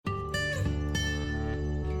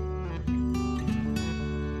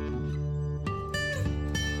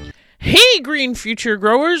Hey, Green Future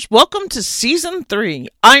Growers, welcome to Season 3.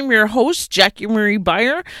 I'm your host, Jackie Marie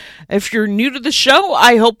Beyer. If you're new to the show,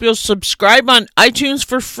 I hope you'll subscribe on iTunes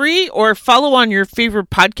for free or follow on your favorite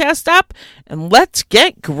podcast app, and let's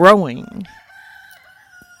get growing.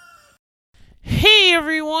 Hey,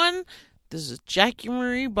 everyone. This is Jackie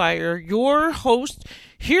Marie Beyer, your host,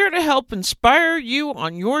 here to help inspire you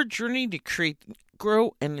on your journey to create,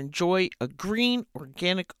 grow, and enjoy a green,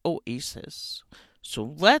 organic oasis.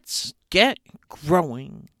 So let's get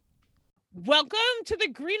growing. Welcome to the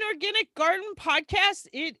Green Organic Garden Podcast.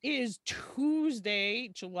 It is Tuesday,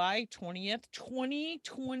 July 20th,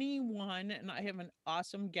 2021, and I have an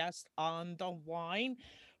awesome guest on the line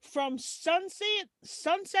from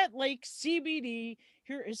Sunset Lake CBD.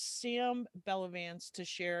 Here is Sam Bellavance to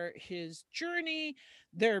share his journey,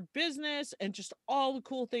 their business, and just all the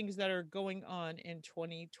cool things that are going on in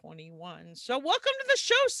 2021. So welcome to the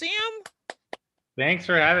show, Sam. Thanks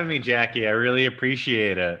for having me, Jackie. I really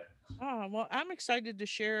appreciate it. Oh, well, I'm excited to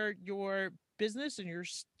share your business and your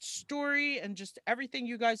story and just everything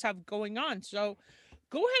you guys have going on. So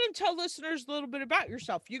go ahead and tell listeners a little bit about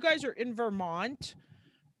yourself. You guys are in Vermont.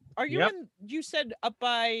 Are you Yep. you said up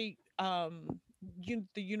by the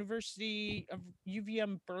University of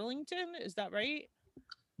UVM Burlington? Is that right?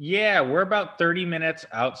 Yeah, we're about 30 minutes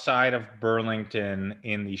outside of Burlington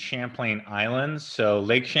in the Champlain Islands. So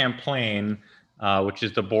Lake Champlain, which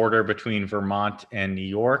is the border between Vermont and New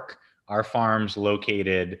York, our farm's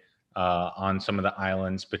located on some of the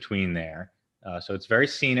islands between there. So it's very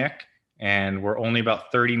scenic, and we're only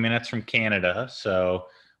about 30 minutes from Canada. So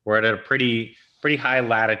we're at a pretty high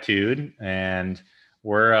latitude, and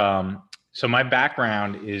so my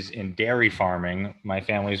background is in dairy farming. My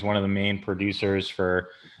family is one of the main producers for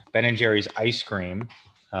Ben & Jerry's ice cream.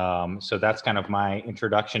 So that's kind of my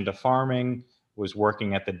introduction to farming, was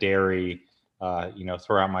working at the dairy,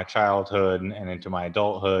 throughout my childhood and into my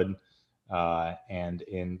adulthood. And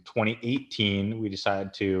in 2018, we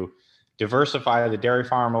decided to diversify the dairy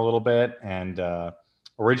farm a little bit. And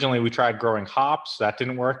originally we tried growing hops. That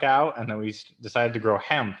didn't work out. And then we decided to grow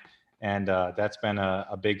hemp. And that's been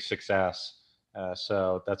a big success.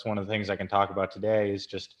 So that's one of the things I can talk about today, is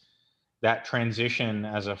just that transition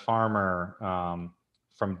as a farmer,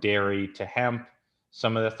 from dairy to hemp,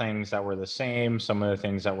 some of the things that were the same, some of the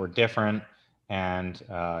things that were different, and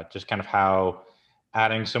just kind of how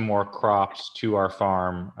adding some more crops to our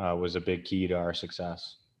farm was a big key to our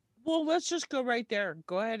success. Well, let's just go right there.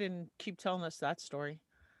 Go ahead and keep telling us that story.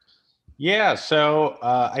 Yeah, so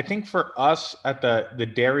I think for us at the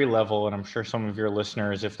dairy level, and I'm sure some of your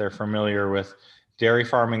listeners, if they're familiar with dairy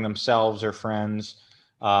farming themselves or friends,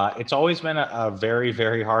 it's always been a very,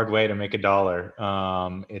 very hard way to make a dollar.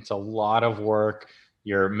 It's a lot of work.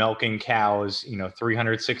 You're milking cows,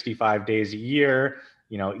 365 days a year.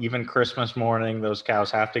 Even Christmas morning, those cows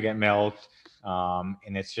have to get milked,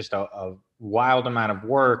 and it's just a wild amount of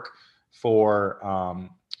work for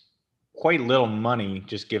quite little money,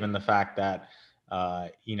 just given the fact that,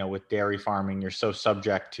 with dairy farming, you're so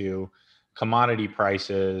subject to commodity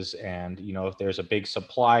prices. And, if there's a big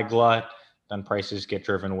supply glut, then prices get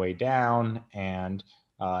driven way down. And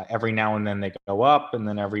every now and then they go up, and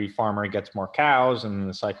then every farmer gets more cows, and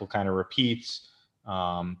the cycle kind of repeats.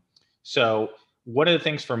 So one of the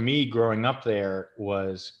things for me growing up there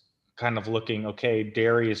was kind of looking, okay,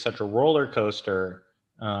 dairy is such a roller coaster.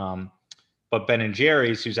 But Ben &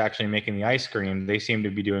 Jerry's, who's actually making the ice cream, they seem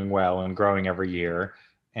to be doing well and growing every year.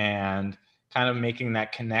 And kind of making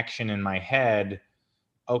that connection in my head,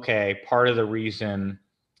 okay, part of the reason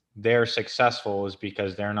they're successful is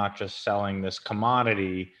because they're not just selling this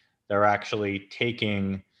commodity, they're actually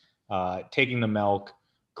taking the milk,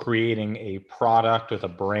 creating a product with a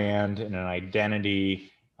brand and an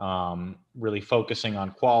identity, really focusing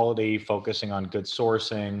on quality, focusing on good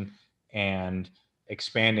sourcing, and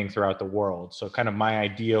expanding throughout the world. So kind of my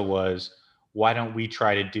idea was, why don't we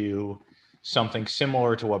try to do something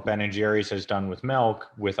similar to what Ben & Jerry's has done with milk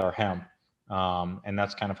with our hemp? And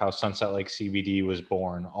that's kind of how Sunset Lake CBD was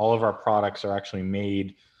born. All of our products are actually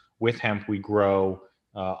made with hemp we grow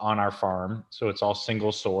on our farm. So it's all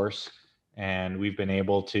single source. And we've been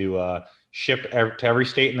able to ship to every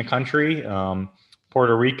state in the country,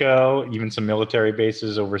 Puerto Rico, even some military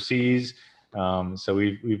bases overseas. So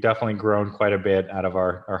we've definitely grown quite a bit out of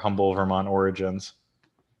our humble Vermont origins.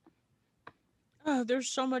 Oh, there's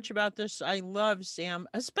so much about this I love, Sam.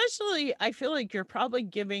 Especially, I feel like you're probably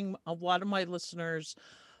giving a lot of my listeners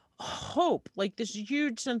hope, like this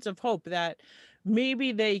huge sense of hope that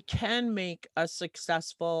maybe they can make a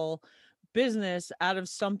successful business out of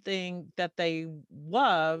something that they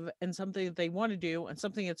love and something that they want to do and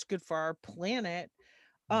something that's good for our planet.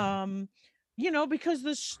 um because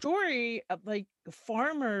the story of like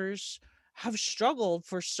farmers have struggled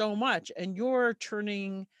for so much, and you're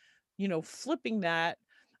turning, flipping that,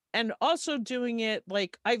 and also doing it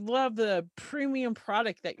like, I love the premium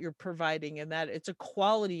product that you're providing, and that it's a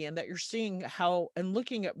quality, and that you're seeing how and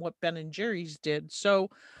looking at what Ben and Jerry's did. So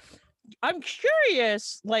I'm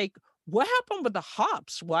curious, like, what happened with the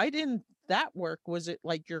hops? Why didn't that work? Was it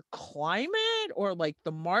like your climate, or like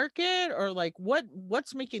the market, or like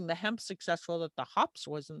what's making the hemp successful that the hops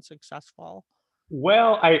wasn't successful?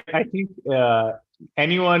 Well, I think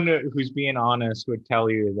anyone who's being honest would tell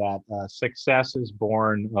you that success is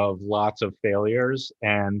born of lots of failures,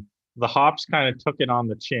 and the hops kind of took it on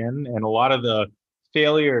the chin. And a lot of the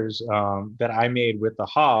failures that I made with the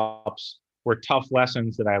hops were tough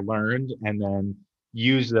lessons that I learned, and then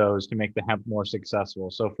used those to make the hemp more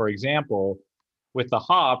successful. So, for example, with the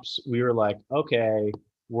hops, we were like, okay,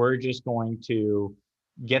 we're just going to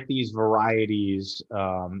get these varieties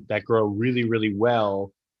that grow really, really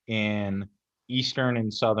well in eastern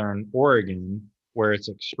and southern Oregon, where it's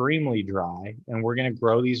extremely dry, and we're going to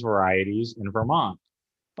grow these varieties in Vermont.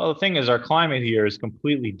 Well, the thing is, our climate here is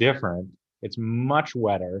completely different. It's much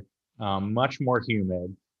wetter, much more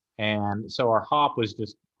humid. And so our hop was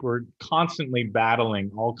just, we're constantly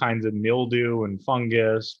battling all kinds of mildew and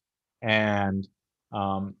fungus. And,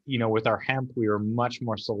 with our hemp, we were much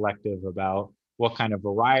more selective about what kind of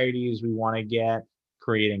varieties we want to get,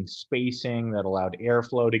 creating spacing that allowed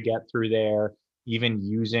airflow to get through there, even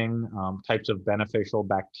using types of beneficial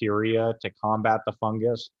bacteria to combat the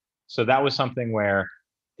fungus. So that was something where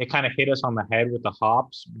it kind of hit us on the head with the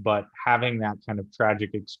hops, but having that kind of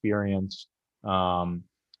tragic experience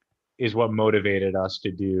is what motivated us to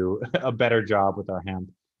do a better job with our hemp.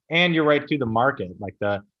 And you're right, to the market, like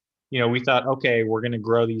we thought, okay, we're going to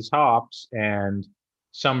grow these hops, and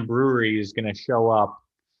some brewery is going to show up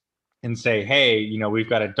and say, hey, we've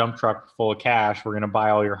got a dump truck full of cash. We're going to buy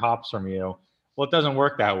all your hops from you. Well, it doesn't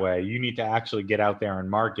work that way. You need to actually get out there and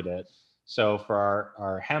market it. So for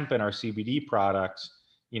our hemp and our CBD products,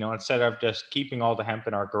 instead of just keeping all the hemp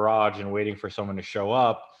in our garage and waiting for someone to show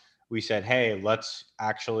up, we said, hey, let's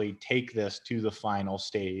actually take this to the final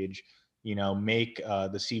stage, make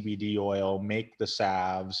the CBD oil, make the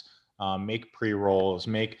salves, make pre-rolls,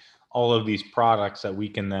 make all of these products that we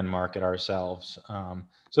can then market ourselves.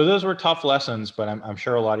 So those were tough lessons, but I'm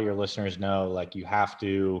sure a lot of your listeners know, like, you have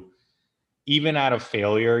to, even out of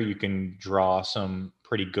failure, you can draw some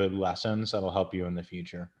pretty good lessons that'll help you in the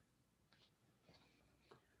future.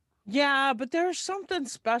 Yeah, but there's something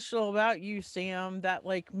special about you, Sam, that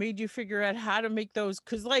like made you figure out how to make those.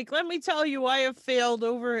 Cause like, let me tell you, I have failed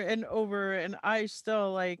over and over, and I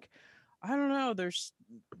still like, I don't know. There's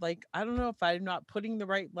like, I don't know if I'm not putting the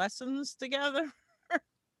right lessons together,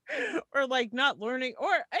 or like not learning,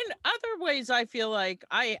 or in other ways, I feel like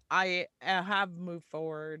I have moved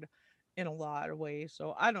forward in a lot of ways.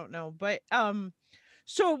 So I don't know, but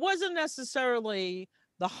so it wasn't necessarily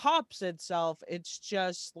the hops itself, it's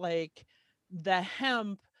just like the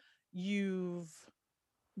hemp. you've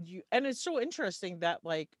you And it's so interesting that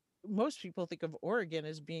like most people think of Oregon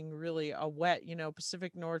as being really a wet,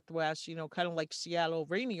 Pacific Northwest, kind of like Seattle,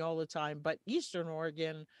 rainy all the time, but Eastern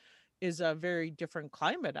Oregon is a very different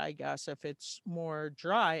climate, I guess, if it's more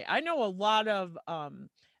dry. I know a lot of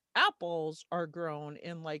apples are grown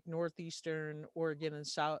in like northeastern Oregon and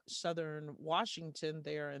southern Washington,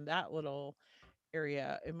 there in that little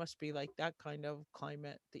area. It must be like that kind of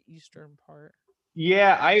climate, the eastern part.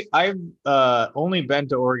 Yeah, I've only been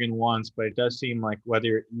to Oregon once, but it does seem like whether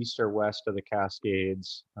you're east or west of the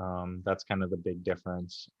Cascades, that's kind of the big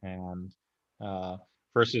difference. And uh,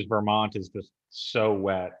 versus Vermont is just so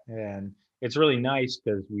wet, and it's really nice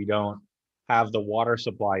because we don't have the water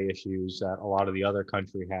supply issues that a lot of the other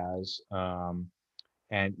country has.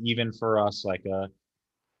 And even for us, like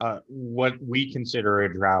what we consider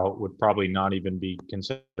a drought would probably not even be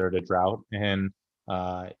considered a drought in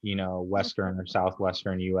western or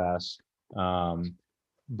southwestern U.S. Um,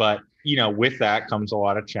 but with that comes a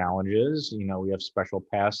lot of challenges. We have special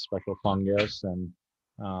pests, special fungus, and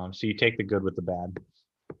so you take the good with the bad.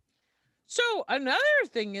 So another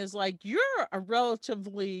thing is like you're a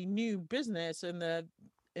relatively new business in the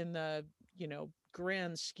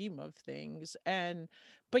grand scheme of things, and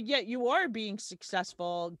but yet you are being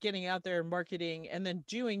successful getting out there and marketing and then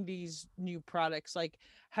doing these new products. Like,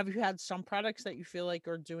 have you had some products that you feel like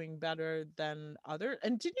are doing better than other?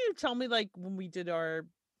 And didn't you tell me like when we did our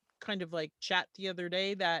kind of like chat the other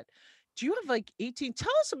day that do you have like 18?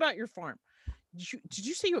 Tell us about your farm. Did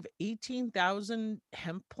you say you have 18,000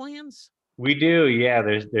 hemp plants? We do, yeah.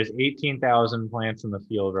 There's 18,000 plants in the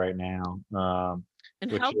field right now.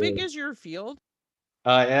 And how which big is is your field?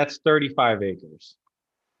 that's 35 acres.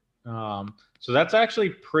 So that's actually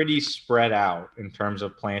pretty spread out in terms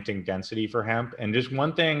of planting density for hemp. And just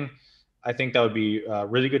one thing I think that would be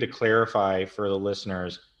really good to clarify for the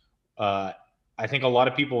listeners. Uh, I think a lot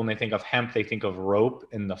of people, when they think of hemp, they think of rope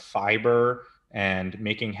and the fiber and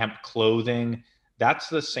making hemp clothing. That's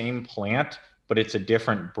the same plant, but it's a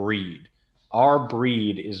different breed. Our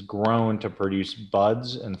breed is grown to produce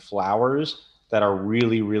buds and flowers that are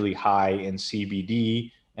really, really high in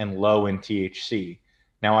CBD and low in THC.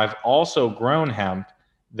 Now, I've also grown hemp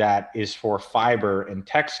that is for fiber and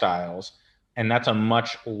textiles, and that's a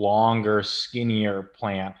much longer, skinnier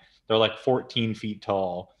plant. They're like 14 feet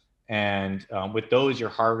tall. And with those, you're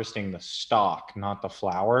harvesting the stalk, not the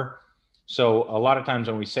flower. So a lot of times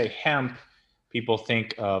when we say hemp, people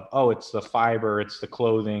think of, oh, it's the fiber, it's the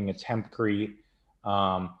clothing, it's hempcrete,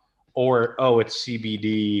 or, oh, it's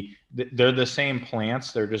CBD. They're the same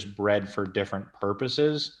plants, they're just bred for different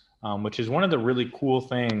purposes, which is one of the really cool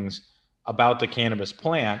things about the cannabis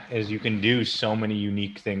plant is you can do so many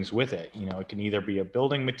unique things with it. You know, it can either be a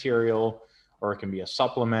building material or it can be a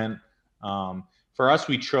supplement. For us,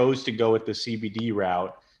 we chose to go with the CBD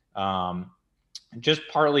route, just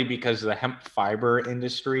partly because the hemp fiber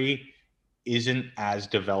industry isn't as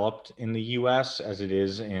developed in the US as it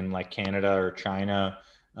is in like Canada or China.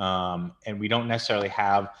 And we don't necessarily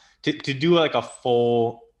have to do like a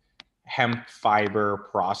full hemp fiber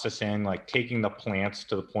processing, like taking the plants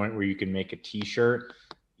to the point where you can make a t-shirt.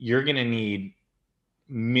 You're going to need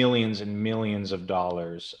millions and millions of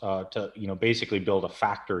dollars to, you know, basically build a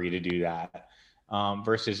factory to do that,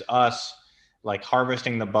 versus us like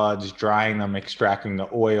harvesting the buds, drying them, extracting the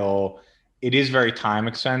oil. It is very time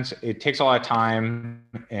expensive. It takes a lot of time,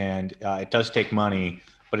 and it does take money,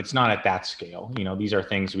 but it's not at that scale. You know, these are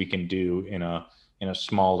things we can do in a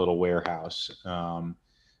small little warehouse.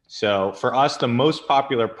 So for us, the most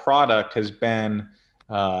popular product has been,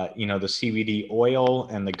 you know, the CBD oil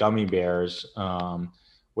and the gummy bears,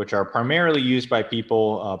 which are primarily used by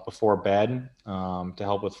people before bed to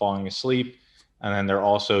help with falling asleep. And then they're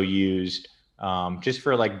also used just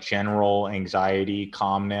for like general anxiety,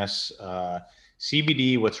 calmness.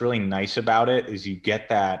 CBD, what's really nice about it is you get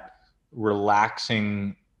that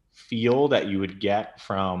relaxing feel that you would get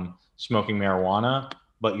from smoking marijuana,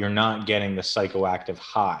 but you're not getting the psychoactive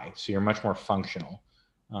high. So you're much more functional.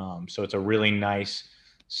 So it's a really nice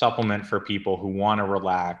supplement for people who want to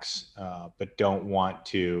relax, but don't want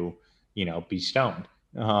to, you know, be stoned.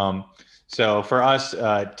 So for us,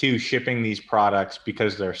 too, shipping these products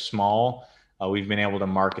because they're small, we've been able to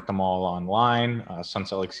market them all online,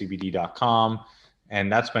 sunsetlakecbd.com.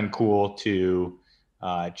 And that's been cool to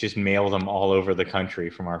just mail them all over the country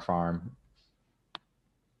from our farm.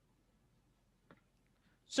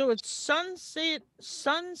 So it's Sunset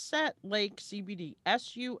Lake CBD,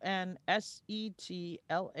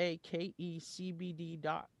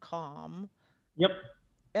 SUNSETLAKECBD.com. Yep.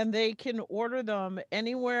 And they can order them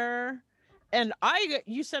anywhere. And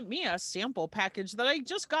you sent me a sample package that I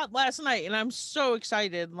just got last night, and I'm so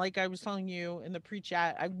excited. Like I was telling you in the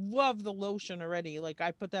pre-chat, I love the lotion already. Like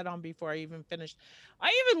I put that on before I even finished.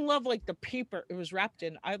 I even love like the paper it was wrapped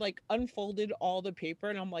in. I like unfolded all the paper,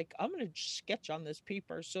 and I'm like, I'm gonna sketch on this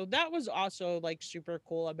paper. So that was also like super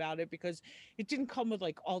cool about it because it didn't come with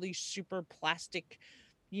like all these super plastic,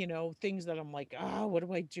 things that I'm like, what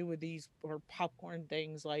do I do with these, or popcorn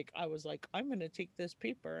things? Like, I was like, I'm going to take this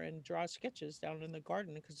paper and draw sketches down in the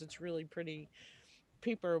garden because it's really pretty.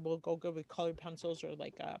 Paper will go good with colored pencils or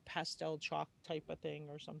like a pastel chalk type of thing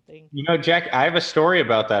or something. You know, Jack, I have a story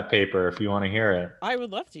about that paper if you want to hear it. I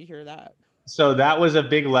would love to hear that. So that was a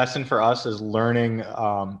big lesson for us, is learning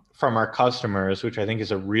from our customers, which I think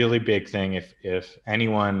is a really big thing. If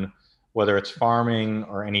anyone, whether it's farming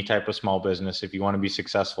or any type of small business, if you want to be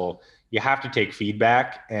successful, you have to take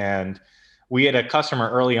feedback. And we had a customer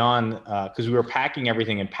early on because we were packing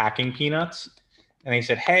everything in packing peanuts, and they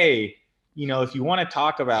said, "Hey, you know, if you want to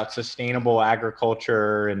talk about sustainable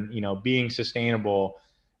agriculture and, you know, being sustainable,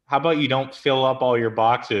 how about you don't fill up all your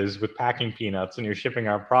boxes with packing peanuts and you're shipping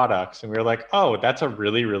our products?" And we were like, oh, that's a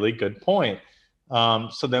really, really good point.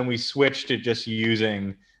 So then we switched to just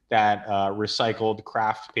using that recycled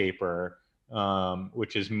craft paper,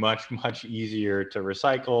 which is much, much easier to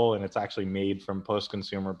recycle. And it's actually made from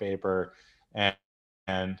post-consumer paper. And,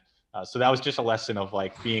 and so that was just a lesson of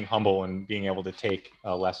like being humble and being able to take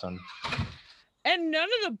a lesson. And none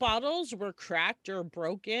of the bottles were cracked or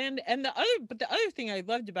broken. And the other thing I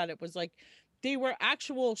loved about it was like they were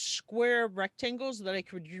actual square rectangles that I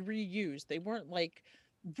could reuse. They weren't like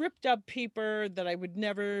ripped up paper that I would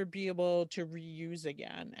never be able to reuse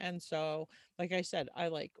again. And so, like I said, I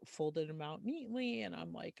like folded them out neatly and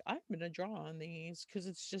I'm like, I'm gonna draw on these because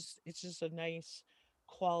it's just a nice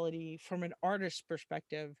quality from an artist's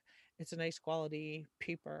perspective. It's a nice quality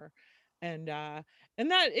paper. And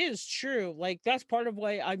and that is true. Like that's part of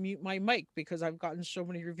why I mute my mic because I've gotten so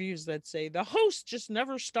many reviews that say the host just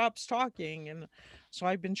never stops talking. And so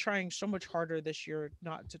I've been trying so much harder this year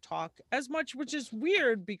not to talk as much, which is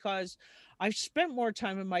weird because I've spent more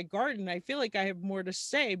time in my garden. I feel like I have more to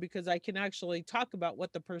say because I can actually talk about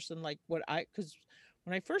what the person like what I because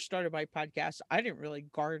when I first started my podcast, I didn't really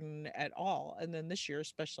garden at all. And then this year,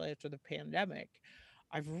 especially after the pandemic,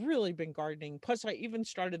 I've really been gardening. Plus, I even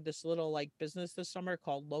started this little like business this summer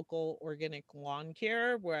called Local Organic Lawn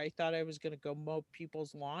Care, where I thought I was going to go mow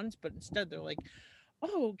people's lawns, but instead they're like,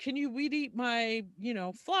 oh, can you weed eat my,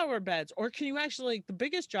 flower beds? Or can you actually, the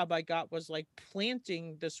biggest job I got was like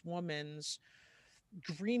planting this woman's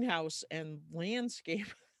greenhouse and landscape.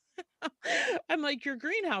 I'm like, your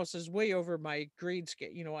greenhouse is way over my grade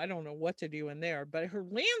scale. I don't know what to do in there, but her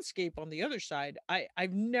landscape on the other side,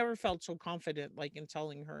 I've never felt so confident like in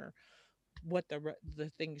telling her what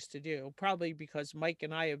the things to do. Probably because Mike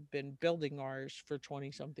and I have been building ours for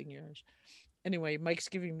 20 something years. Anyway, Mike's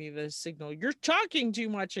giving me the signal. You're talking too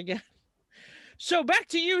much again. So back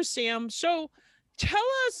to you, Sam. So tell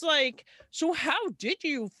us so how did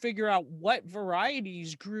you figure out what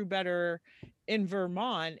varieties grew better in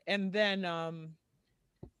Vermont? And then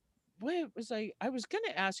what was I was going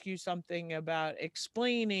to ask you something about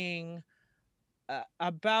explaining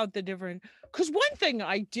about the different cuz one thing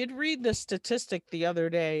I did read the statistic the other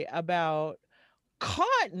day about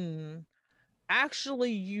cotton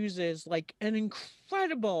actually uses like an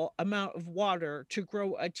incredible amount of water to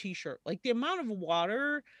grow a t-shirt. Like the amount of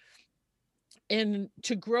water and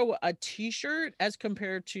to grow a t-shirt as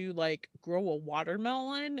compared to like grow a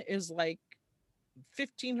watermelon is like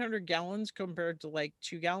 1,500 gallons compared to like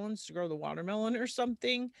 2 gallons to grow the watermelon or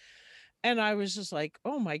something. And I was just like,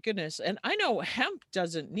 oh my goodness. And I know hemp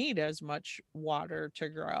doesn't need as much water to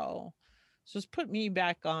grow. So it's put me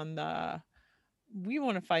back on the we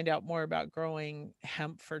want to find out more about growing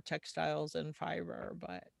hemp for textiles and fiber,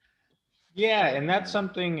 but Yeah, and that's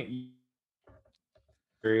something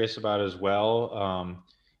curious about as well.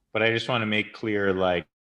 But I just want to make clear, like,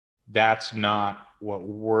 that's not what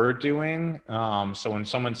we're doing. So when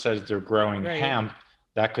someone says they're growing right. hemp,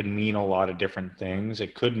 that could mean a lot of different things.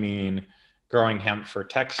 It could mean growing hemp for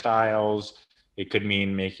textiles. It could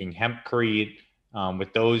mean making hempcrete.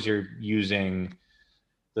 With those, you're using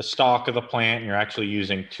the stalk of the plant. You're actually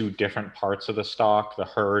using two different parts of the stalk, the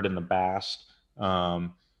hurd and the bast.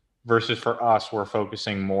 Versus for us, we're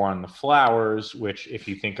focusing more on the flowers, which if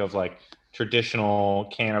you think of like traditional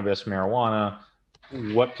cannabis, marijuana,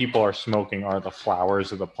 what people are smoking are the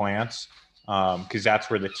flowers of the plants, because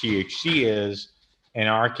that's where the THC is. In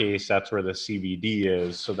our case, that's where the CBD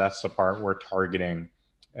is. So that's the part we're targeting.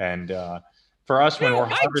 And for us, when No, we're I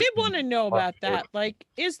did harvesting, want to know about that. Like,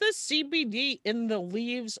 is the CBD in the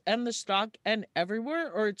leaves and the stalk and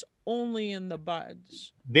everywhere, or it's only in the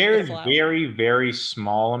buds, the there's flower? very, very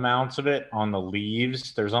small amounts of it on the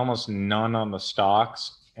leaves. There's almost none on the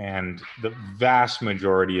stalks. And the vast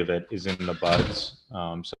majority of it is in the buds.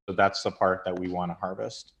 So that's the part that we want to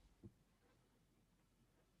harvest.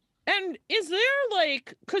 And is there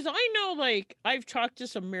because I know I've talked to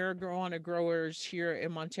some marijuana growers here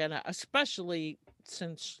in Montana, especially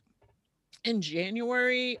since in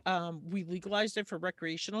January, we legalized it for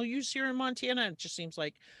recreational use here in Montana. It just seems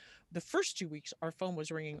like the first 2 weeks our phone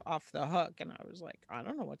was ringing off the hook, and I was like, I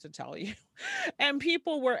don't know what to tell you. And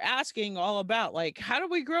people were asking all about how do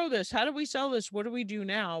we grow this? How do we sell this? What do we do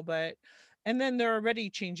now? But and then they're already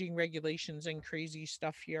changing regulations and crazy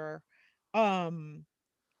stuff here. Um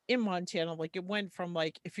in Montana, like it went from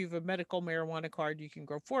if you have a medical marijuana card, you can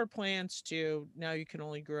grow 4 plants to now you can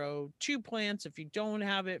only grow 2 plants if you don't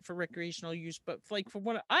have it for recreational use. But from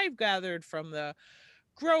what I've gathered from the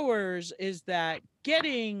growers is that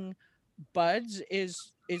getting buds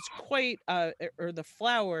is quite or the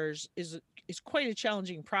flowers is quite a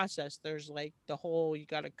challenging process. There's the whole you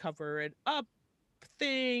got to cover it up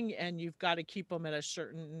thing and you've got to keep them at a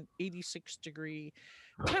certain 86-degree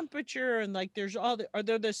temperature and there's are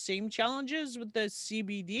there the same challenges with the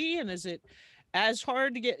CBD and is it as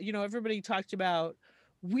hard to get everybody talked about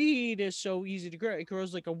weed is so easy to grow, it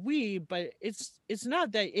grows like a weed, but it's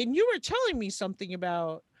not that. And you were telling me something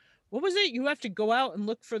about what was it, you have to go out and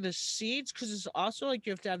look for the seeds because it's also you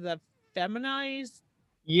have to have that feminized.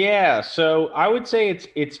 Yeah, so I would say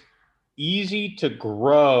it's easy to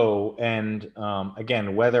grow. And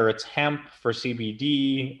again, whether it's hemp for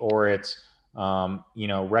CBD or it's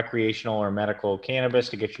recreational or medical cannabis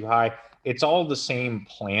to get you high, it's all the same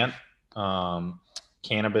plant, um,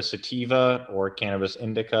 cannabis sativa or cannabis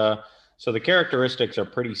indica. So the characteristics are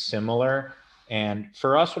pretty similar. And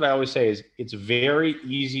for us, what I always say is it's very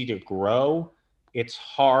easy to grow. It's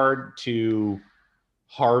hard to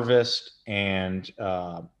harvest and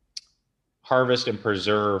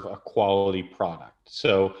preserve a quality product.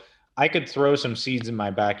 So I could throw some seeds in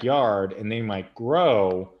my backyard and they might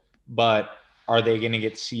grow, but are they going to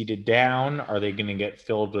get seeded down? Are they going to get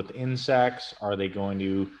filled with insects? Are they going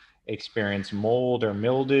to experience mold or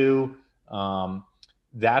mildew?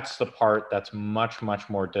 That's the part that's much, much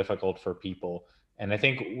more difficult for people. And I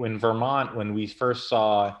think when Vermont, when we first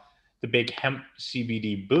saw the big hemp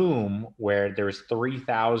CBD boom, where there was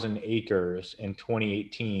 3,000 acres in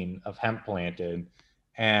 2018 of hemp planted,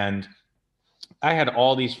 and I had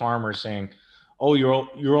all these farmers saying, "Oh,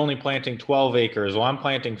 you're only planting 12 acres. Well, I'm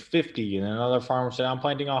planting 50," and then another farmer said, "I'm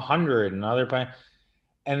planting 100," and another plant,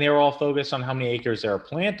 and they were all focused on how many acres they were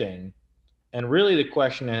planting. And really, the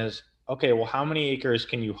question is, okay, well, how many acres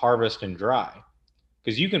can you harvest and dry?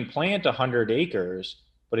 Because you can plant 100 acres,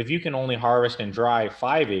 but if you can only harvest and dry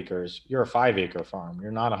 5 acres, you're a 5 acre farm.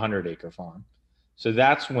 You're not a 100 acre farm. So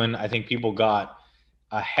that's when I think people got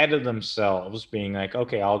ahead of themselves, being like,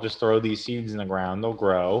 okay, I'll just throw these seeds in the ground, they'll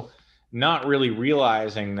grow, not really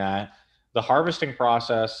realizing that the harvesting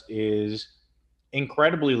process is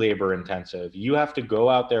incredibly labor intensive. You have to go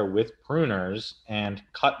out there with pruners and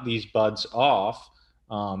cut these buds off.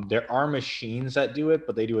 There are machines that do it,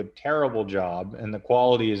 but they do a terrible job and the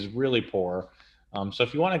quality is really poor. So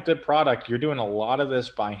if you want a good product, you're doing a lot of this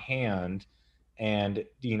by hand. And,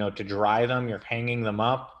 to dry them, you're hanging them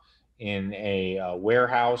up in a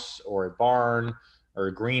warehouse or a barn or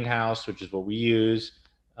a greenhouse, which is what we use.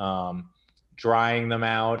 Um, Drying them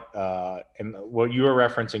out. And what you were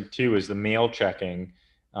referencing too is the mail checking.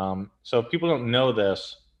 So if people don't know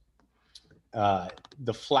this, uh,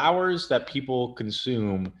 the flowers that people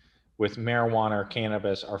consume with marijuana or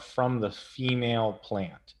cannabis are from the female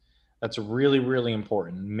plant. That's really, really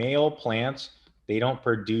important. Male plants, they don't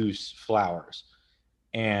produce flowers.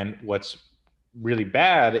 And what's really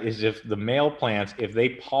bad is if the male plants, if they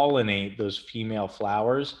pollinate those female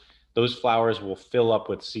flowers, those flowers will fill up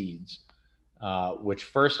with seeds, which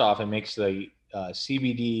first off, it makes the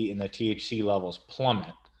CBD and the THC levels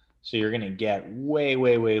plummet. So you're going to get way,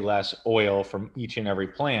 way, way less oil from each and every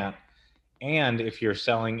plant. And if you're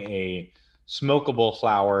selling a smokable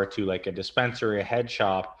flower to like a dispensary, a head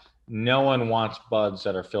shop, no one wants buds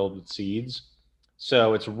that are filled with seeds.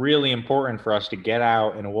 So it's really important for us to get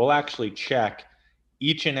out and we'll actually check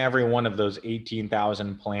each and every one of those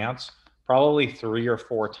 18,000 plants probably 3 or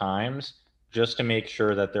 4 times just to make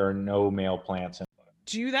sure that there are no male plants in.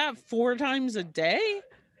 Do that 4 times a day?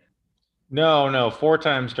 No, no, 4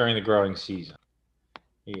 times during the growing season.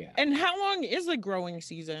 Yeah. And how long is the growing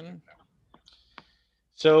season?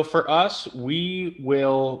 So for us, we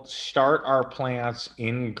will start our plants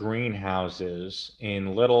in greenhouses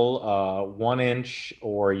in little 1 inch,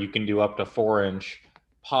 or you can do up to 4 inch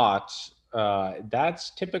pots.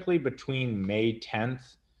 That's typically between May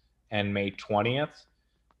 10th and May 20th.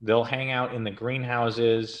 They'll hang out in the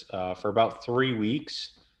greenhouses for about 3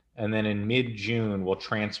 weeks. And then in mid June, we'll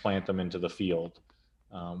transplant them into the field,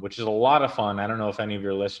 which is a lot of fun. I don't know if any of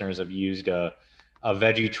your listeners have used a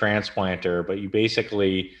veggie transplanter, but you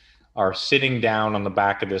basically are sitting down on the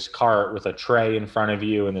back of this cart with a tray in front of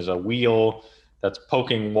you, and there's a wheel that's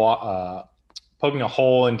poking a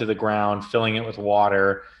hole into the ground, filling it with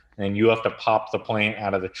water, and then you have to pop the plant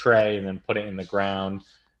out of the tray and then put it in the ground.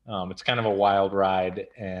 It's kind of a wild ride,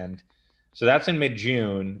 and so that's in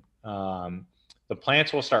mid-June. The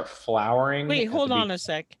plants will start flowering. Wait, hold on a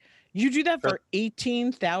sec. You do that for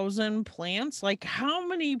 18,000 plants? Like, how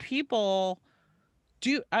many people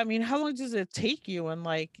how long does it take you? And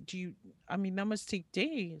like, that must take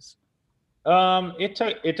days.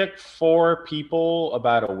 It took 4 people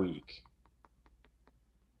about a week.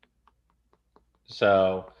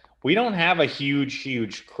 So we don't have a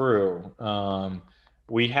huge crew.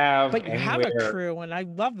 We have, but you have a crew, and I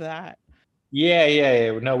love that.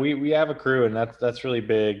 Yeah. No, we have a crew, and that's really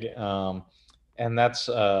big. And that's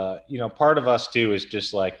part of us too is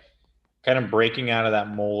just like kind of breaking out of that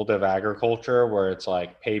mold of agriculture where it's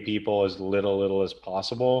like pay people as little as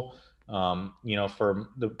possible. For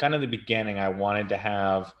the kind of the beginning, I wanted to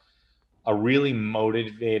have a really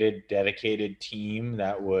motivated, dedicated team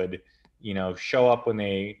that would, show up when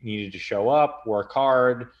they needed to show up, work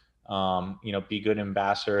hard, be good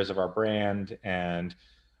ambassadors of our brand, and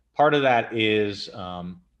part of that is,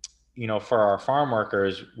 for our farm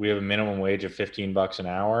workers, we have a minimum wage of $15 an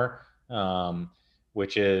hour,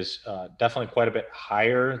 which is definitely quite a bit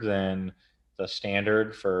higher than the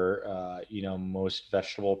standard for, most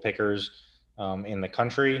vegetable pickers in the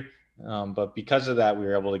country. But because of that, we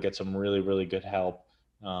were able to get some really, really good help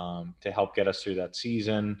to help get us through that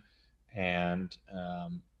season. And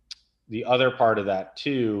the other part of that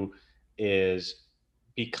too is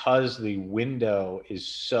because the window is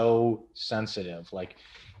so sensitive, like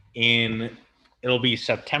in it'll be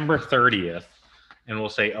September 30th, and we'll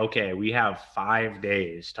say, okay, we have 5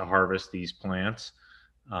 days to harvest these plants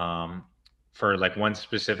um, for like one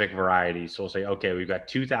specific variety. So we'll say, okay, we've got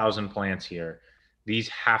 2,000 plants here. These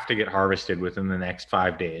have to get harvested within the next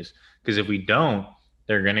 5 days, because if we don't,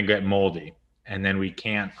 they're going to get moldy, and then we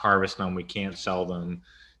can't harvest them, we can't sell them.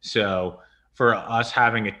 So for us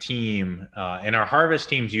having a team, and our harvest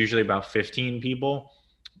team's usually about 15 people.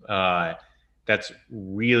 That's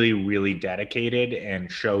really, really dedicated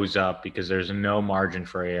and shows up, because there's no margin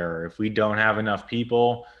for error. If we don't have enough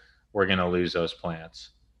people, we're going to lose those plants.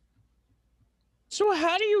 So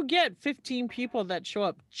how do you get 15 people that show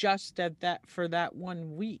up just at that for that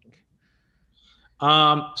 1 week?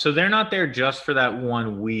 So they're not there just for that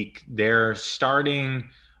 1 week.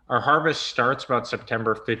 Our harvest starts about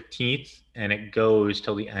September 15th and it goes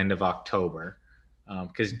till the end of October.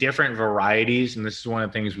 Because different varieties, and this is one of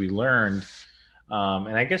the things we learned,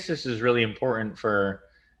 and I guess this is really important for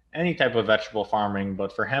any type of vegetable farming,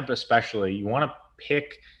 but for hemp especially, you want to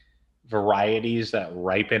pick varieties that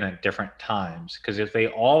ripen at different times. Because if they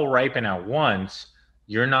all ripen at once,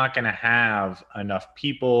 you're not going to have enough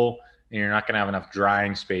people and you're not going to have enough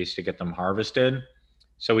drying space to get them harvested.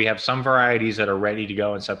 So we have some varieties that are ready to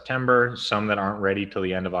go in September, some that aren't ready till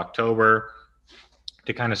the end of October,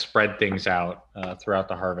 to kind of spread things out throughout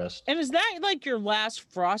the harvest. And is that like your last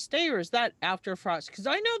frost day, or is that after frost? Because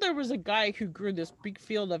I know there was a guy who grew this big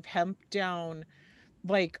field of hemp down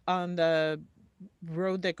like on the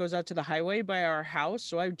road that goes out to the highway by our house.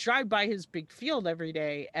 So I drive by his big field every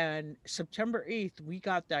day. And September 8th, we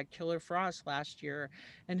got that killer frost last year.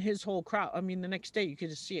 And his whole crop, I mean, the next day you could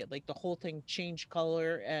just see it, like the whole thing changed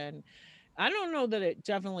color. And I don't know that it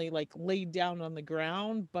definitely like laid down on the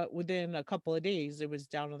ground, but within a couple of days it was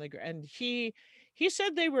down on the ground. And he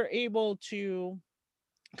said they were able to,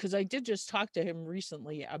 because I did just talk to him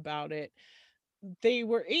recently about it, they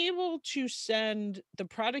were able to send the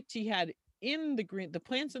product he had in the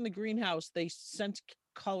plants in the greenhouse, they sent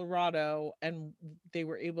Colorado, and they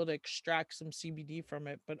were able to extract some CBD from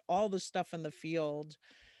it. But all the stuff in the field,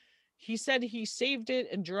 he said he saved it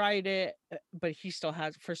and dried it, but he still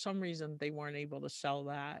has, for some reason, they weren't able to sell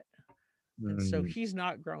that. And so Mm. he's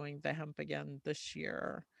not growing the hemp again this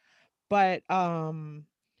year. But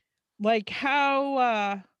like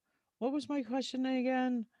how what was my question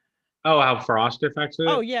again? Oh, how frost affects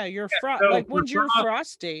Oh it? yeah, your frost, So like for when's your frost,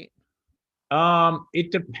 frost date?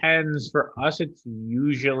 it depends. For us, it's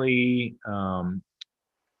usually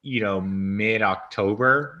mid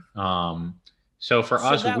October. So for So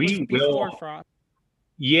us, that was we before will, frost.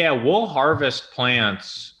 yeah, we'll harvest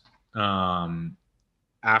plants um,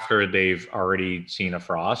 after they've already seen a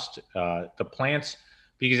frost. The plants,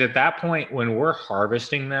 because at that point, when we're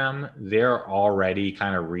harvesting them, they're already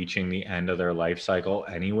kind of reaching the end of their life cycle,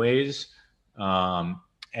 anyways.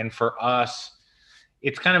 And for us,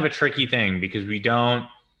 it's kind of a tricky thing because we don't,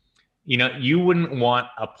 you wouldn't want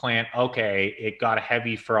a plant, okay, it got a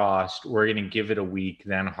heavy frost, we're going to give it a week,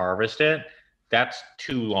 then harvest it. That's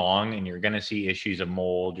too long, and you're going to see issues of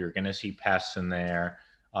mold. You're going to see pests in there.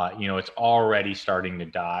 It's already starting to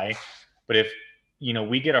die. But if,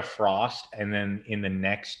 we get a frost and then in the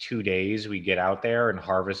next 2 days we get out there and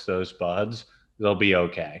harvest those buds, they'll be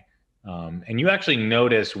okay. And you actually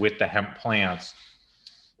notice with the hemp plants,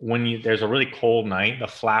 when there's a really cold night, the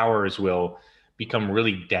flowers will become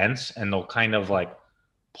really dense and they'll kind of like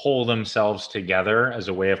pull themselves together as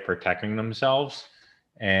a way of protecting themselves.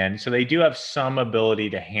 And so they do have some ability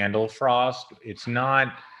to handle frost. It's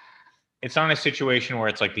not a situation where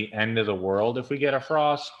it's like the end of the world if we get a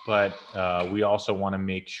frost, but we also want to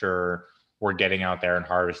make sure we're getting out there and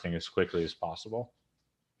harvesting as quickly as possible.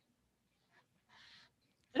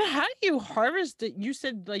 And how do you harvest it? You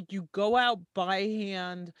said like you go out by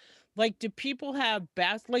hand. Like, do people have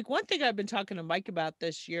baths? Like, one thing I've been talking to Mike about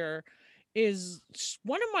this year is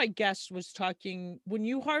one of my guests was talking, when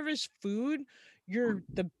you harvest food,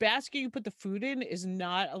 the basket you put the food in is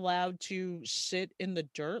not allowed to sit in the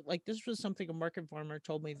dirt. Like this was something a market farmer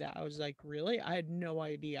told me that I was like, really? I had no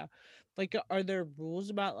idea. Like, are there rules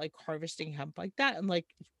about like harvesting hemp like that? And like,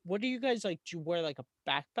 what do you guys like? Do you wear like a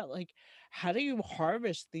backpack? Like, how do you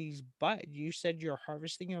harvest these buds? You said you're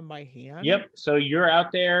harvesting them by hand? Yep. So you're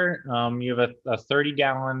out there. You have a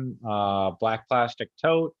 30-gallon black plastic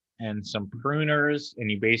tote and some pruners,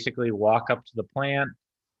 and you basically walk up to the plant,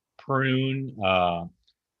 prune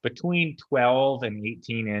between 12 and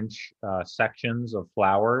 18-inch sections of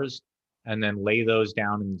flowers, and then lay those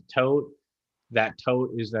down in the tote. That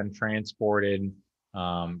tote is then transported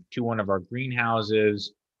to one of our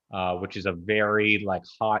greenhouses, which is a very like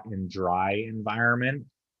hot and dry environment.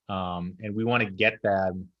 And we want to get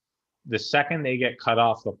them the second they get cut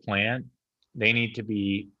off the plant, they need to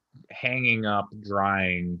be hanging up,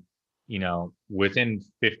 drying, within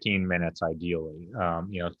 15 minutes, ideally,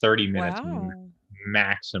 30 minutes Wow.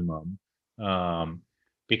 maximum.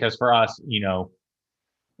 Because for us,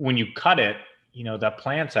 when you cut it, that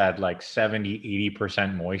plant's at like 70,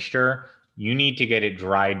 80% moisture. You need to get it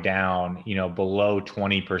dried down, below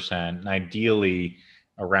 20%, and ideally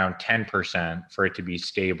around 10% for it to be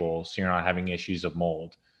stable. So you're not having issues of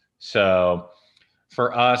mold. So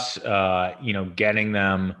for us, getting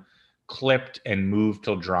them clipped and moved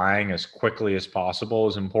till drying as quickly as possible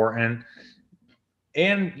is important.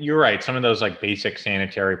 And you're right, some of those like basic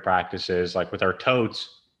sanitary practices, like with our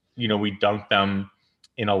totes, we dunk them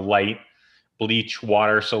in a light bleach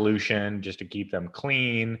water solution just to keep them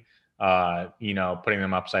clean. Putting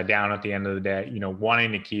them upside down at the end of the day,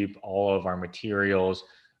 wanting to keep all of our materials,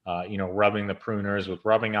 rubbing the pruners with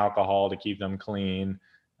rubbing alcohol to keep them clean.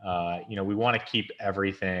 We want to keep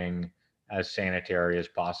everything as sanitary as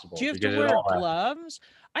Do possible you have to because it wear all gloves?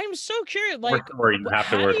 I'm so curious. for Like, sure you have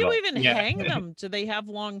to how do wear you gloves. even Yeah. hang them? Do they have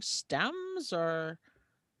long stems or?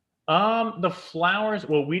 The flowers,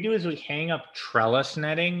 what we do is we hang up trellis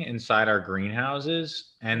netting inside our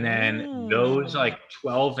greenhouses, and then those Oh, like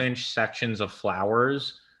 12-inch sections of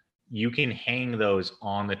flowers, you can hang those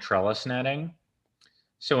on the trellis netting.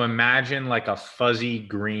 So imagine like a fuzzy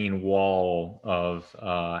green wall of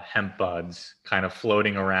hemp buds kind of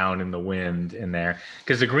floating around in the wind in there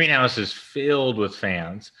because the greenhouse is filled with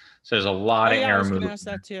fans. So there's a lot oh of yeah, I air was gonna movement. ask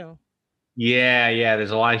that too. Yeah, yeah.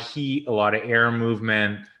 There's a lot of heat, a lot of air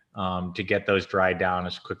movement to get those dried down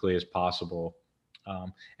as quickly as possible.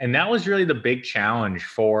 And that was really the big challenge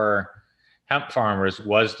for hemp farmers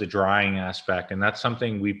was the drying aspect, and that's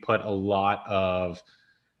something we put a lot of,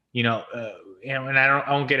 you know, uh, and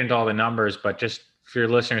I won't get into all the numbers, but just for your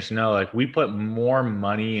listeners to know, like we put more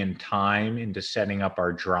money and time into setting up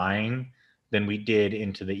our drying than we did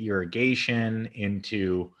into the irrigation,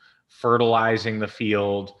 into fertilizing the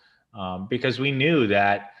field because we knew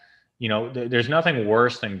that there's nothing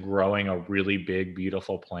worse than growing a really big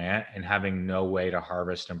beautiful plant and having no way to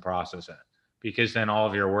harvest and process it because then all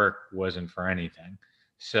of your work wasn't for anything.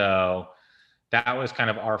 So that was kind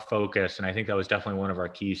of our focus, and I think that was definitely one of our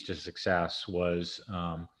keys to success was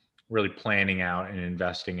really planning out and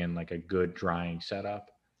investing in like a good drying setup.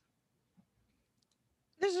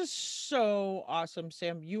 This is so awesome,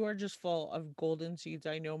 Sam. You are just full of golden seeds.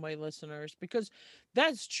 I know my listeners because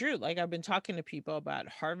that's true. Like I've been talking to people about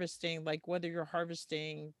harvesting, like whether you're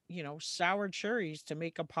harvesting, sour cherries to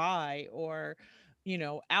make a pie or,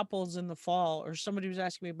 apples in the fall, or somebody was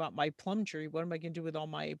asking me about my plum tree. What am I going to do with all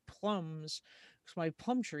my plums? Because my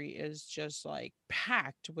plum tree is just like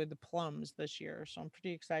packed with the plums this year. So I'm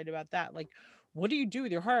pretty excited about that. Like, what do you do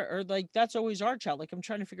with your heart? Or like that's always our child. Like I'm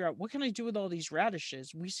trying to figure out what can I do with all these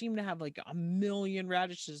radishes? We seem to have like a million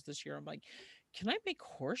radishes this year. I'm like, can I make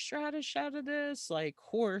horseradish out of this? Like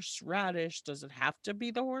horseradish, does it have to be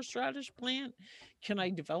the horseradish plant? Can I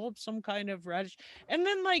develop some kind of radish? And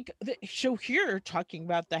then so here talking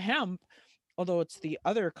about the hemp, although it's the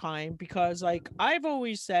other kind, because like I've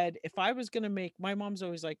always said if I was going to make, my mom's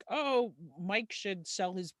always like, oh, Mike should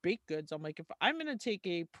sell his baked goods. I'm like, if I'm going to take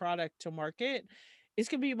a product to market, it's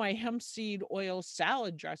going to be my hemp seed oil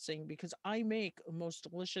salad dressing because I make the most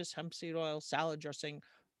delicious hemp seed oil salad dressing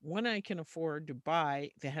when I can afford to buy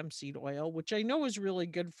the hemp seed oil, which I know is really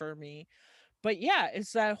good for me. But yeah,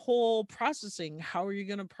 it's that whole processing. How are you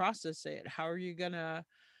going to process it? How are you going to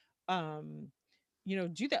um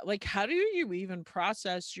do that? Like, how do you even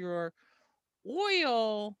process your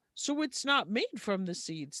oil so it's not made from the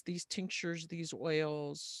seeds, these tinctures, these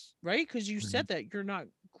oils, right? Because you Mhm. said that you're not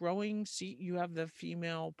growing seed, you have the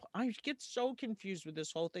female. I get so confused with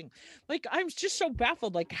this whole thing. Like, I'm just so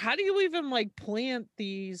baffled. Like, how do you even like plant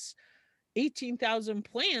these 18,000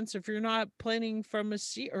 plants if you're not planting from a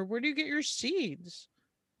seed? Or where do you get your seeds?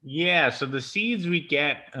 Yeah, so the seeds we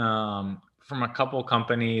get from a couple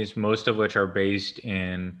companies, most of which are based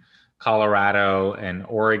in Colorado and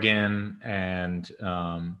Oregon, and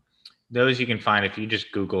those you can find if you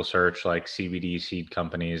just Google search like CBD seed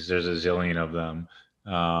companies. There's a zillion of them.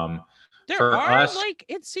 Um, There for are us, like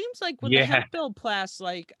it seems like with the yeah. hemp bill pass,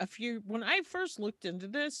 like a few when I first looked into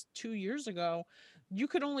this 2 years ago, you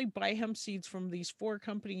could only buy hemp seeds from these four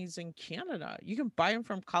companies in Canada. You can buy them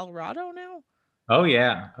from Colorado now. Oh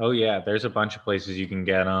yeah, oh yeah. There's a bunch of places you can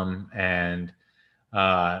get them, and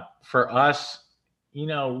for us,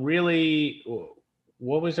 really,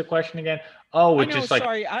 what was the question again? Oh, I it's know, just like,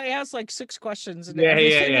 sorry, I asked like six questions and yeah,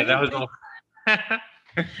 yeah, everything. yeah. I That didn't was think.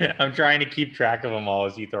 all. I'm trying to keep track of them all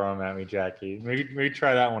as you throw them at me, Jackie. Maybe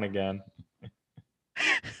try that one again.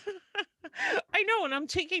 I know, and I'm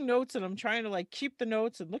taking notes and I'm trying to like keep the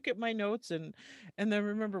notes and look at my notes and then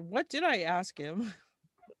remember what did I ask him?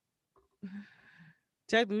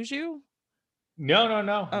 Did I lose you? No, no,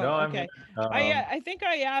 no, no. Oh, I'm here. okay. I think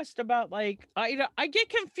I asked about like I get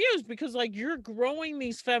confused because like you're growing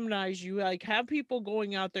these feminized, you like have people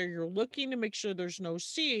going out there, you're looking to make sure there's no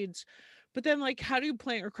seeds, but then like how do you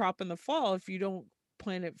plant your crop in the fall if you don't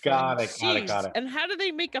plant it from Got it, got it, got seeds? it. And how do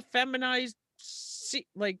they make a feminized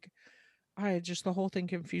like I just the whole thing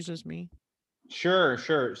confuses me. Sure,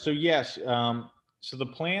 sure. So yes, so the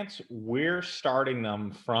plants we're starting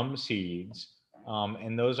them from seeds,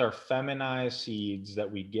 and those are feminized seeds that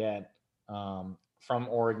we get from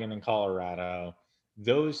Oregon and Colorado.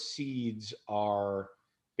 Those seeds are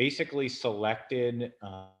basically selected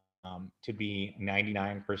to be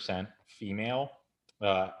 99% female.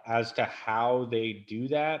 As to how they do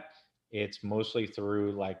that, it's mostly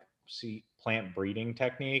through like seed plant breeding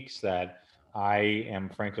techniques that I am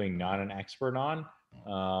frankly not an expert on.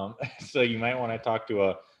 So you might want to talk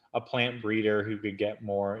to a plant breeder who could get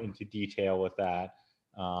more into detail with that.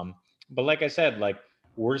 Um, but like I said, like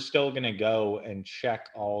we're still going to go and check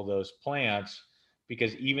all those plants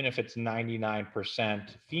because even if it's 99%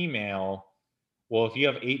 female, well, if you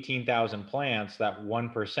have 18,000 plants, that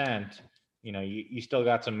 1%, you still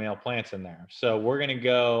got some male plants in there. So we're going to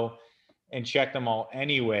go and check them all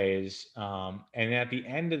anyways. And at the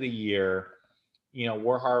end of the year,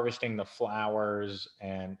 we're harvesting the flowers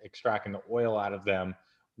and extracting the oil out of them.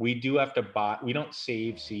 We do have to buy, we don't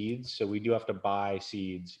save seeds, so we do have to buy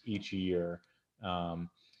seeds each year. Um,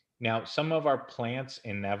 Now, some of our plants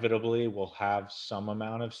inevitably will have some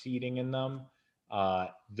amount of seeding in them.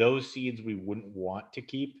 Those seeds we wouldn't want to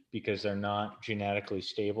keep because they're not genetically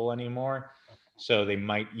stable anymore. So they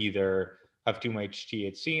might either have too much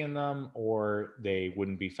THC in them or they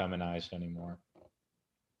wouldn't be feminized anymore.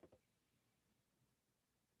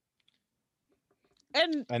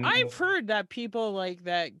 And And I've heard that people like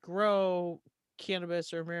that grow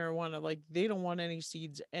cannabis or marijuana, like they don't want any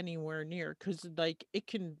seeds anywhere near because like it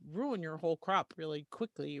can ruin your whole crop really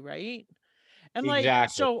quickly, right? And like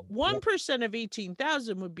exactly. so 1% of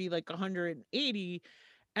 18,000 would be like 180,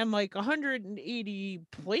 and like 180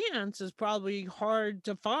 plants is probably hard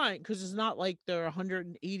to find because it's not like they're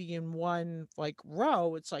 180 in one like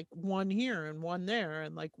row. It's like one here and one there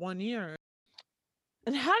and like one here.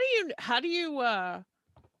 And how do you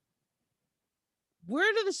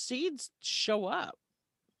where do the seeds show up?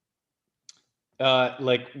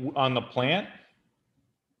 On the plant,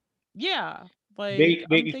 Yeah, like I'm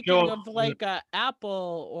they thinking show of up. like a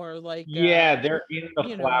apple or like Yeah, they're in the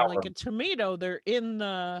like flower. a tomato. They're in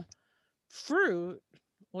the fruit.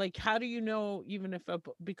 Like, how do you know even if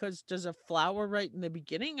because does a flower right in the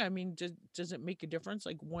beginning? I mean, does it make a difference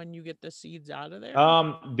like when you get the seeds out of there?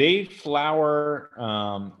 They flower,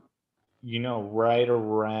 right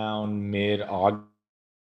around mid August.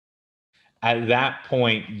 At that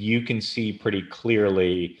point, you can see pretty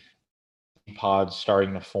clearly pods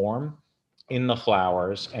starting to form in the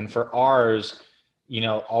flowers. And for ours,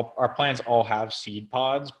 all, our plants all have seed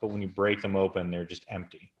pods, but when you break them open, they're just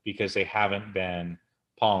empty because they haven't been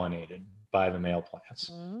pollinated by the male plants.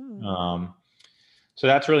 Mm. Um, so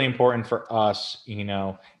that's really important for us.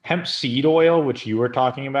 Hemp seed oil, which you were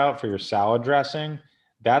talking about for your salad dressing,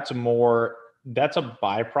 that's more, that's a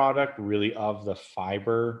byproduct really of the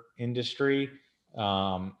fiber industry,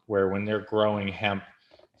 where when they're growing hemp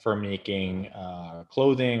for making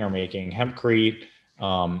clothing or making hempcrete,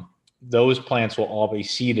 those plants will all be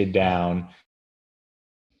seeded down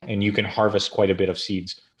and you can harvest quite a bit of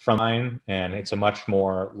seeds from mine. And it's a much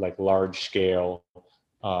more like large scale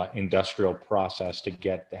industrial process to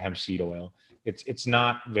get the hemp seed oil. It's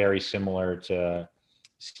not very similar to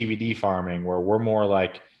CBD farming where we're more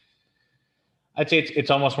like, I'd say it's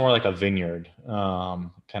almost more like a vineyard,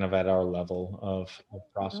 kind of at our level of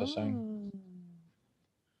processing. Oh.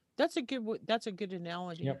 that's a good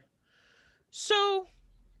analogy. Yep. So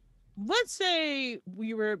let's say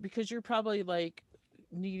we were, because you're probably like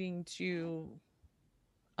needing to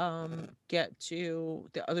get to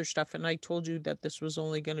the other stuff, and I told you that this was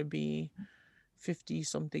only going to be 50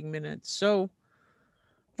 something minutes. So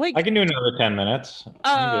I like can do another 10 minutes.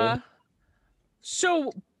 I'm good. uh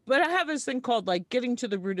so but I have this thing called like getting to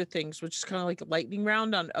the root of things, which is kind of like a lightning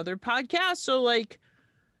round on other podcasts. So like,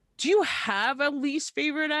 do you have a least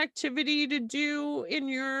favorite activity to do in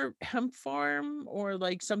your hemp farm, or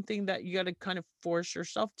like something that you got to kind of force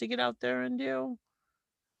yourself to get out there and do?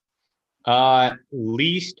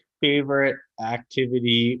 Least favorite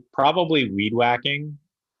activity, probably weed whacking,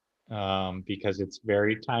 because it's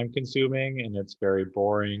very time consuming and it's very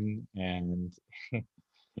boring and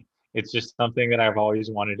it's just something that I've always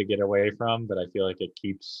wanted to get away from, but I feel like it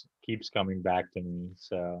keeps coming back to me.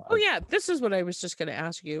 So Oh yeah, this is what I was just going to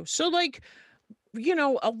ask you. So like,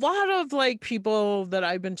 a lot of like people that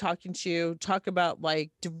I've been talking to talk about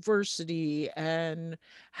like diversity and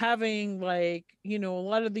having like, a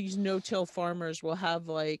lot of these no-till farmers will have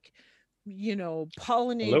like, hello.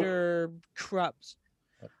 pollinator crops.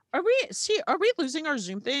 Are we losing our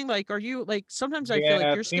Zoom thing? Like, are you like, sometimes I feel like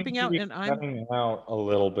Yeah, you're it seems skipping to out be and cutting out a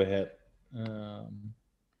little bit. Um,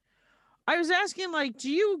 I was asking, like, do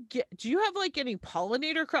you have like any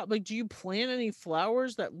pollinator crop? Like, do you plant any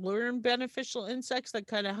flowers that lure beneficial insects that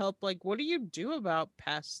kind of help? Like, what do you do about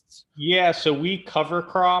pests? yeah, so we cover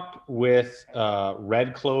crop with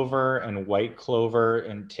red clover and white clover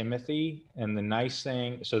and Timothy. And the nice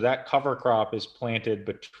thing, so that cover crop is planted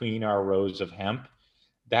between our rows of hemp.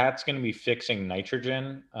 That's going to be fixing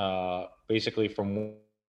nitrogen, basically from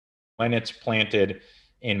when it's planted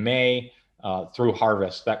in May through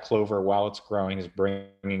harvest. That clover, while it's growing, is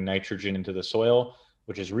bringing nitrogen into the soil,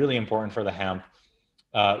 which is really important for the hemp.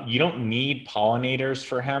 You don't need pollinators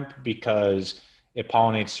for hemp because it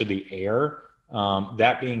pollinates through the air.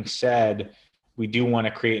 That being said, we do want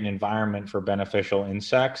to create an environment for beneficial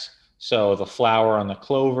insects. So the flower on the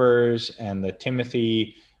clovers and the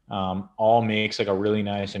Timothy all makes like a really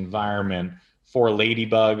nice environment for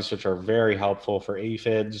ladybugs, which are very helpful for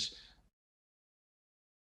aphids.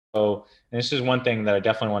 So, and this is one thing that I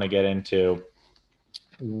definitely want to get into.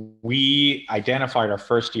 We identified our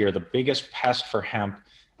first year the biggest pest for hemp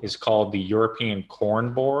is called the European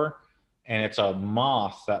corn borer, and it's a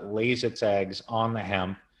moth that lays its eggs on the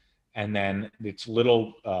hemp, and then its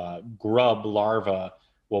little grub larva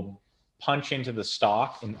will punch into the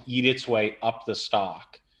stalk and eat its way up the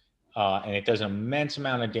stalk, and it does an immense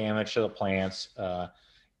amount of damage to the plants.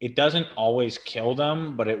 It doesn't always kill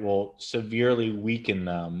them, but it will severely weaken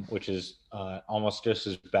them, which is almost just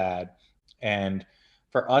as bad. And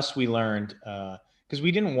for us, we learned because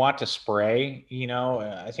we didn't want to spray.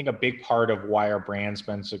 I think a big part of why our brand's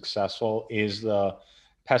been successful is the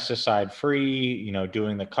pesticide free.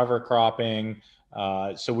 Doing the cover cropping.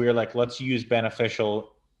 So we were like, let's use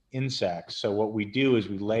beneficial insects. So what we do is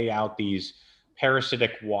we lay out these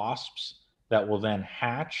parasitic wasps that will then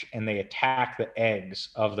hatch and they attack the eggs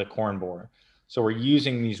of the corn borer. So we're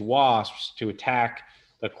using these wasps to attack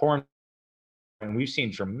the corn, and we've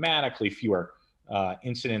seen dramatically fewer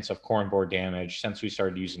incidents of corn borer damage since we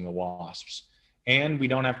started using the wasps. And we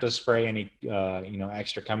don't have to spray any,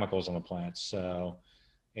 extra chemicals on the plants. So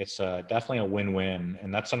it's definitely a win-win,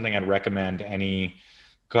 and that's something I'd recommend any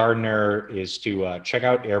gardener is to check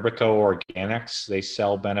out Airbico Organics. They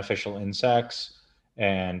sell beneficial insects,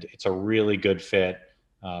 and it's a really good fit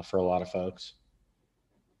for a lot of folks.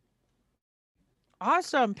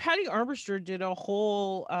 Awesome. Patty Armbruster did a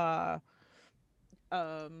whole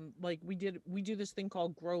like we do this thing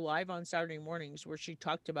called Grow Live on Saturday mornings where she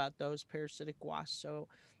talked about those parasitic wasps. So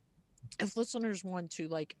if listeners want to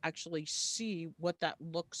like actually see what that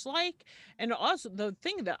looks like, and also the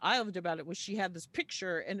thing that I loved about it was she had this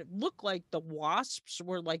picture and it looked like the wasps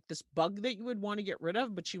were like this bug that you would want to get rid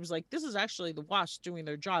of, but she was like, this is actually the wasps doing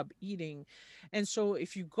their job eating. And so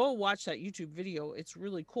if you go watch that YouTube video, it's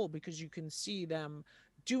really cool because you can see them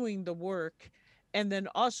doing the work. And then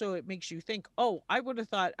also it makes you think, oh, I would have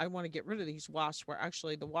thought I want to get rid of these wasps, where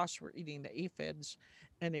actually the wasps were eating the aphids.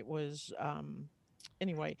 And it was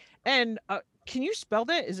anyway. And can you spell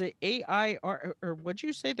that? Is it AIR, or what'd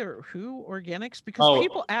you say there? Who Organics? Because Oh,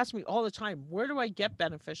 people ask me all the time, where do I get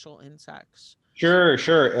beneficial insects? sure,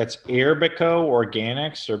 sure. It's Airbico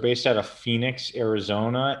Organics. They're based out of Phoenix,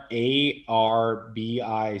 Arizona. Arbico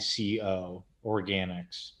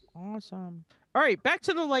Organics. Awesome. All right, back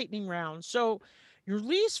to the lightning round. So, your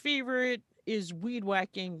least favorite is weed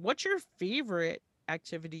whacking. What's your favorite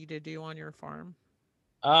activity to do on your farm?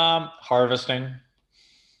 Harvesting.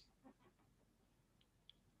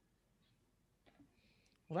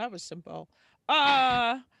 Well, that was simple.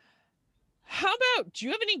 Uh, how about, do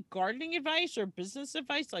you have any gardening advice or business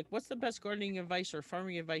advice? Like, what's the best gardening advice or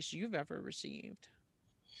farming advice you've ever received?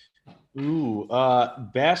 Ooh,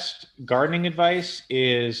 best gardening advice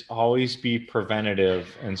is always be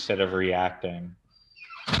preventative instead of reacting.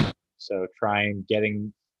 So trying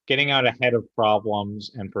getting out ahead of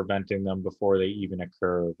problems and preventing them before they even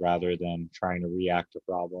occur, rather than trying to react to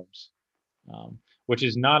problems, which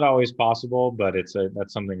is not always possible, but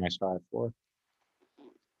that's something I strive for.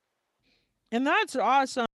 And that's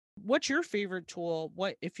awesome. What's your favorite tool?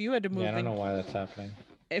 What if you had to Yeah, I move don't and know why that's happening.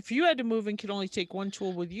 if you had to move and could only take one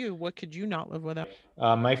tool with you, what could you not live without?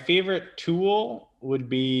 My favorite tool would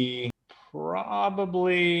be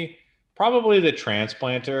probably probably the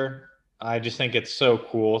transplanter. I just think it's so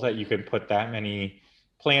cool that you can put that many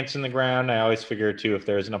plants in the ground. I always figure too, if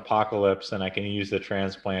there's an apocalypse, then I can use the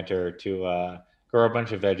transplanter to grow a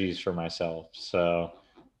bunch of veggies for myself. So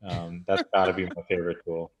that's got to be my favorite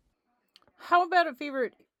tool. How about a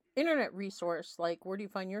favorite internet resource? Like, where do you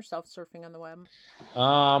find yourself surfing on the web?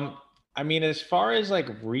 Um, I mean, as far as like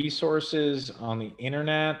resources on the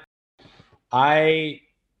internet, I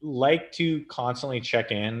like to constantly check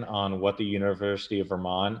in on what the University of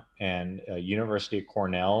Vermont and University of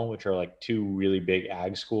Cornell, which are like two really big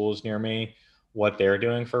ag schools near me, what they're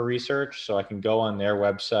doing for research. So I can go on their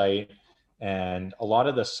website, and a lot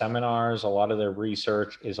of the seminars, a lot of their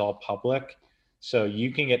research is all public. So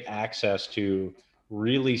you can get access to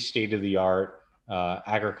really state of the art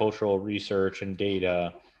agricultural research and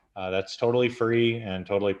data that's totally free and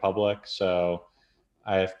totally public. So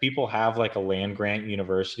if people have like a land grant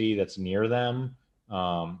university that's near them,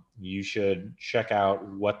 you should check out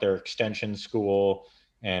what their extension school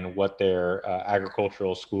and what their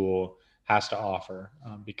agricultural school has to offer,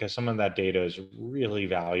 because some of that data is really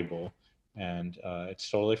valuable, and it's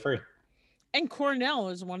totally free. And Cornell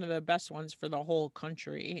is one of the best ones for the whole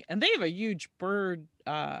country, and they have a huge bird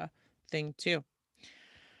thing too.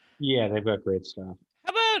 Yeah, they've got great stuff.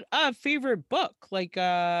 How about a favorite book? Like,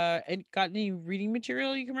 and got any reading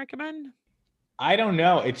material you can recommend? I don't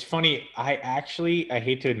know. It's funny. I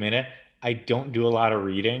hate to admit it, I don't do a lot of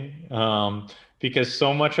reading, because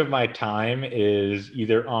so much of my time is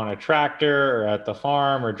either on a tractor or at the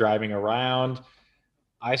farm or driving around.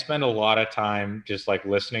 I spend a lot of time just like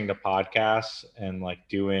listening to podcasts and like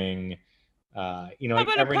doing, How like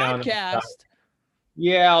about a every now and then. podcast?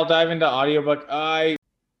 Yeah, I'll dive into audiobook. I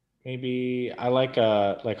like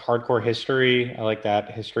hardcore history. I like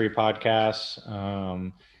that history podcasts.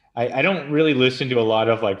 I don't really listen to a lot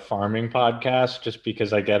of like farming podcasts just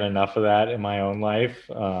because I get enough of that in my own life.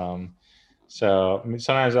 So I mean,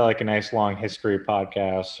 sometimes I like a nice long history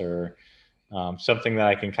podcast, or something that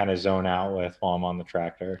I can kind of zone out with while I'm on the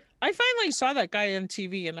tractor. I finally saw that guy on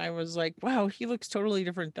TV, and I was like, wow, he looks totally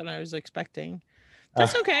different than I was expecting. Uh,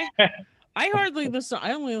 That's okay. I hardly listen.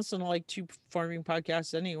 I only listen to like two farming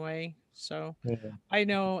podcasts anyway. So yeah. I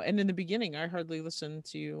know. And in the beginning, I hardly listened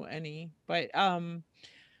to any. But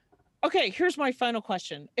okay, here's my final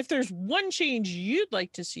question. If there's one change you'd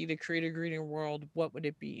like to see to create a greener world, what would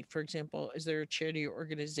it be? For example, is there a charity or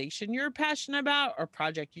organization you're passionate about or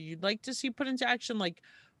project you'd like to see put into action? Like,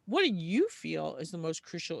 what do you feel is the most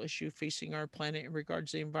crucial issue facing our planet in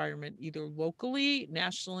regards to the environment, either locally,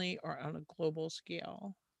 nationally, or on a global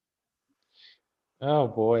scale? Oh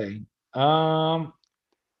boy. Um,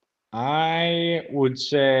 I would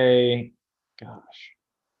say, gosh.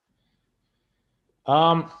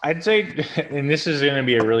 I'd say, and this is going to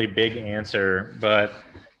be a really big answer, but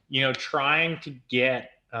trying to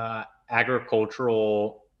get trying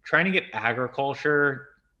to get agriculture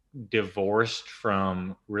divorced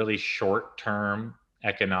from really short-term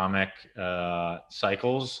economic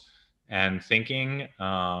cycles and thinking,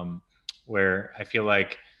 where I feel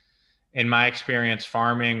like, in my experience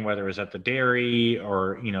farming, whether it was at the dairy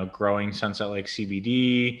or growing Sunset Lake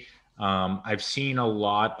CBD, I've seen a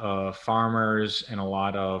lot of farmers and a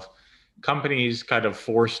lot of companies kind of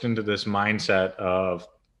forced into this mindset of,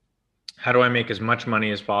 how do I make as much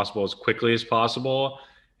money as possible as quickly as possible,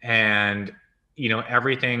 and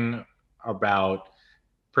everything about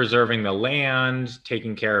preserving the land,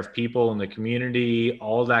 taking care of people in the community,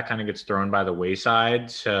 all of that kind of gets thrown by the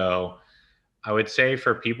wayside. So I would say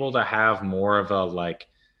for people to have more of a like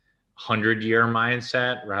 100-year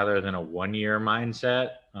mindset rather than a 1-year mindset,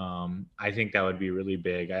 I think that would be really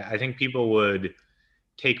big. I think people would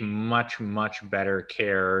take much, much better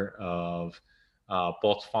care of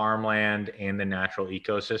both farmland and the natural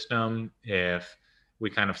ecosystem if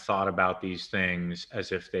we kind of thought about these things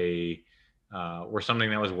as if they were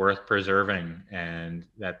something that was worth preserving, and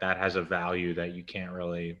that has a value that you can't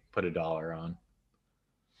really put a dollar on.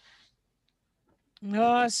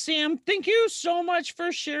 Sam, thank you so much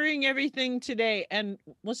for sharing everything today. And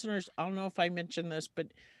listeners, I don't know if I mentioned this, but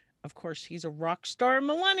of course, he's a rock star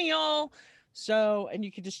millennial. So, and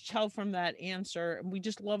you can just tell from that answer. And we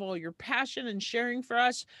just love all your passion and sharing for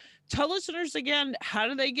us. Tell listeners again, how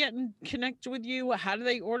do they get in connect with you? How do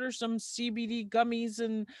they order some CBD gummies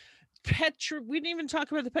and we didn't even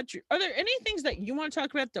talk about the pet treat. Are there any things that you want to talk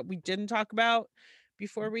about that we didn't talk about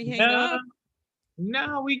before we hang No, up?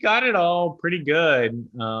 no, we got it all pretty good.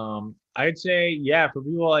 I'd say, yeah, for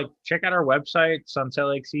people like check out our website,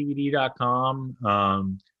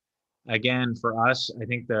 sunsetlakecbd.com. Again, for us, I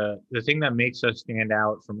think the thing that makes us stand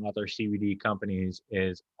out from other CBD companies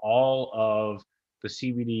is all of the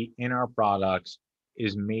CBD in our products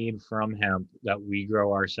is made from hemp that we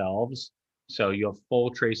grow ourselves. So you have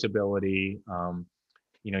full traceability.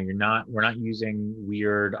 We're not using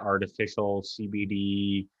weird artificial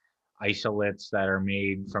CBD isolates that are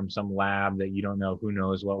made from some lab that you don't know who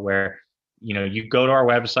knows what where. You go to our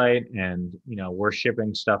website and we're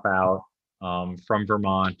shipping stuff out from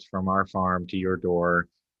Vermont, from our farm to your door.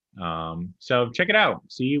 So check it out.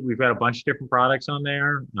 See, we've got a bunch of different products on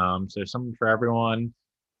there. So there's something for everyone.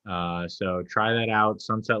 So try that out,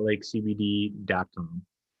 sunsetlakecbd.com.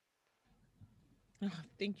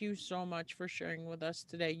 Thank you so much for sharing with us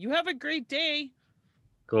today. You have a great day.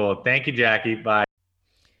 Cool. Thank you, Jackie. Bye.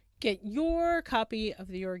 Get your copy of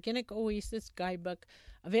the Organic Oasis Guidebook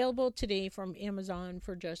available today from Amazon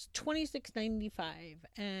for just $26.95.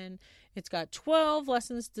 And it's got 12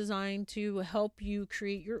 lessons designed to help you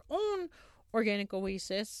create your own organic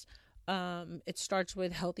oasis. It starts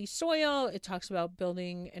with healthy soil. It talks about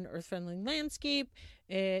building an earth-friendly landscape.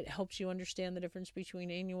 It helps you understand the difference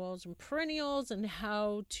between annuals and perennials and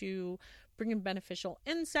how to bring in beneficial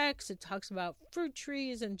insects. It talks about fruit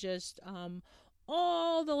trees and just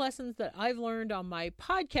all the lessons that I've learned on my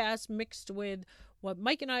podcast mixed with what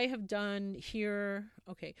Mike and I have done here.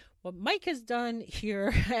 Okay, what Mike has done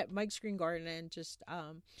here at Mike's Green Garden, and just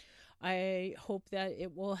I hope that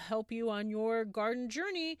it will help you on your garden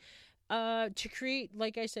journey to create,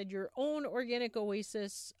 like I said, your own organic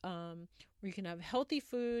oasis where you can have healthy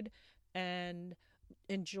food and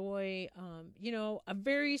enjoy, a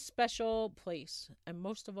very special place. And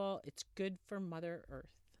most of all, it's good for Mother Earth.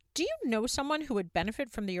 Do you know someone who would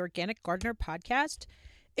benefit from the Organic Gardener podcast?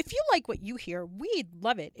 If you like what you hear, we'd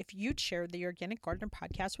love it if you'd share the Organic Gardener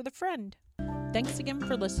podcast with a friend. Thanks again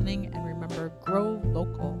for listening, and remember, grow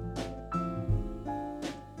local.